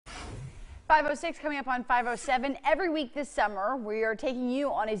5:06 coming up on 5:07. Every week this summer, we are taking you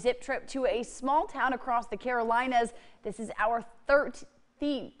on a zip trip to a small town across the Carolinas. This is our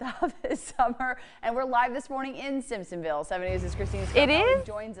 13th of this summer, and we're live this morning in Simpsonville. 7 News' Christine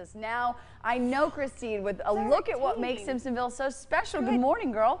joins us now. I know Christine with a look at what makes Simpsonville so special. Good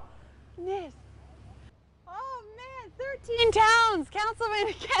morning, girl. Yes. 13 towns.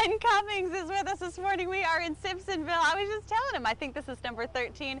 Councilman Ken Cummings is with us this morning. We are in Simpsonville. I was just telling him I think this is number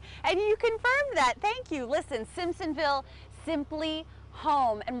 13, and you confirmed that. Thank you. Listen, Simpsonville, simply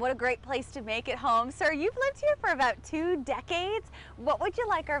home, and what a great place to make it home. Sir, you've lived here for about 2 decades. What would you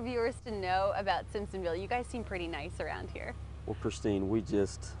like our viewers to know about Simpsonville? You guys seem pretty nice around here. Well, Christine, we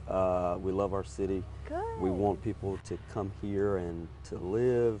just, we love our city. Good. We want people to come here and to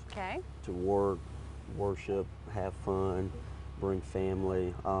live, to work, worship, have fun, bring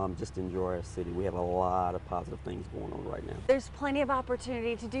family, just enjoy our city. We have a lot of positive things going on right now. There's plenty of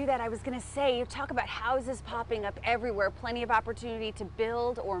opportunity to do that. I was going to say, you talk about houses popping up everywhere, plenty of opportunity to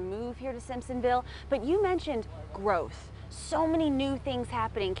build or move here to Simpsonville, but you mentioned growth. So many new things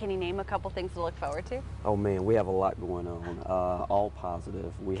happening. Can you name a couple things to look forward to? Oh man, we have a lot going on, all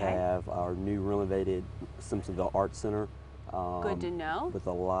positive. We have our new renovated Simpsonville Art Center. Good to know. With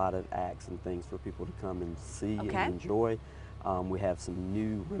a lot of acts and things for people to come and see and enjoy. We have some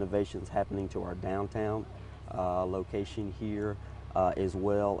new renovations happening to our downtown location here, as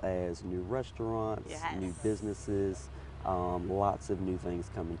well as new restaurants, new businesses, lots of new things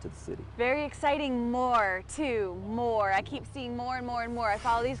coming to the city. Very exciting. More. I keep seeing more and more and more. I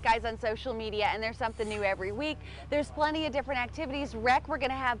follow these guys on social media, and there's something new every week. There's plenty of different activities. Rec, we're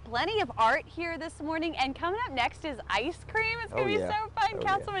going to have plenty of art here this morning, and coming up next is ice cream. It's going to be so fun.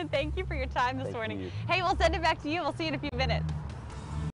 Councilman, thank you for your time this morning. Hey, we'll send it back to you. We'll see you in a few minutes.